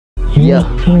Yo,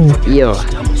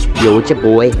 it's your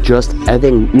boy, Just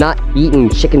Evan. Not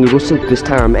eating chicken noodle soup this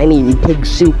time. I'm eating pig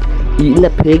soup. Eating the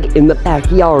pig in the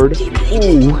backyard.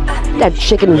 Ooh, that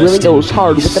chicken really goes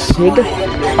hard with the pig.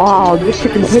 Oh, the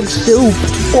chicken pig soup.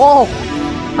 Oh,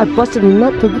 I busted a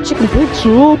nut to the chicken pig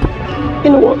soup.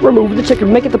 You know what? Remove the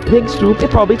chicken, make it the pig soup.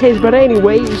 It probably tastes better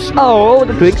anyways. Oh,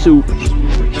 the pig soup.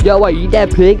 Yo, I eat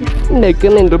that pig, make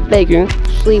it into bacon,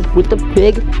 sleep with the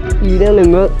pig, eat it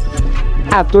in the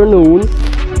afternoon.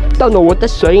 Don't know what to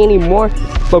say anymore,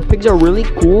 but pigs are really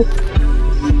cool.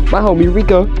 My homie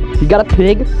Rico, he got a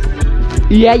pig.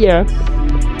 Yeah.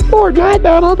 Fortnite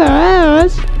Battle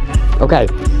Pass. Okay,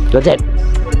 that's it.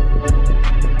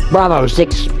 Bravo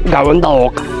 6, going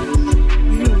dog.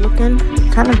 You're looking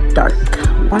kind of dark.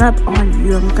 One up on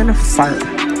you, I'm gonna fart.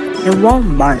 In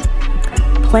Walmart,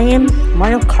 playing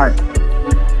Mario Kart.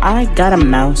 I got a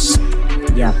mouse.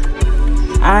 Yeah.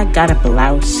 I got a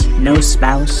blouse, no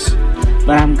spouse.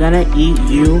 But I'm gonna eat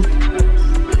you,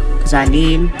 cause I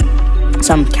need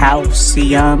some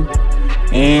calcium.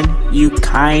 And you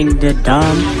kinda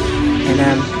dumb.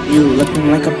 And you looking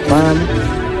like a bum.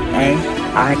 Hey,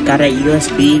 I got a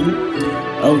USB.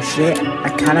 Oh shit, I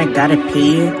kinda gotta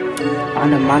pee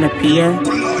on a monopia.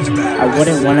 I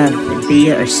wouldn't wanna be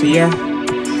ya or see ya,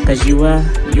 cause you were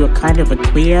kind of a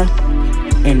queer.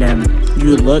 And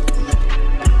you look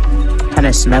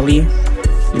kinda smelly.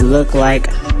 You look like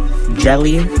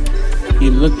jelly.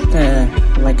 You look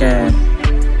like a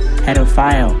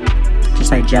pedophile,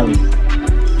 just like jelly.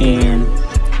 And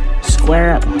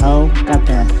square up, ho.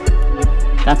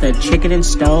 Got the chicken and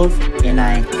stove, and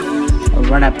I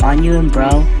run up on you and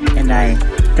bro, and I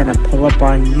gonna pull up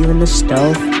on you in the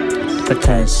stove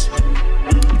because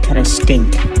you kinda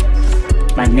stink.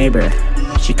 My neighbor,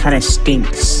 she kinda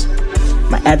stinks.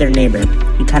 My other neighbor,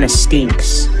 he kinda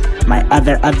stinks. My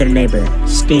other neighbor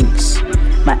stinks.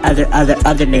 My other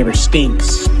neighbor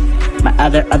stinks. My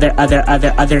other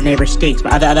neighbor stinks.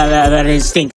 My other stinks.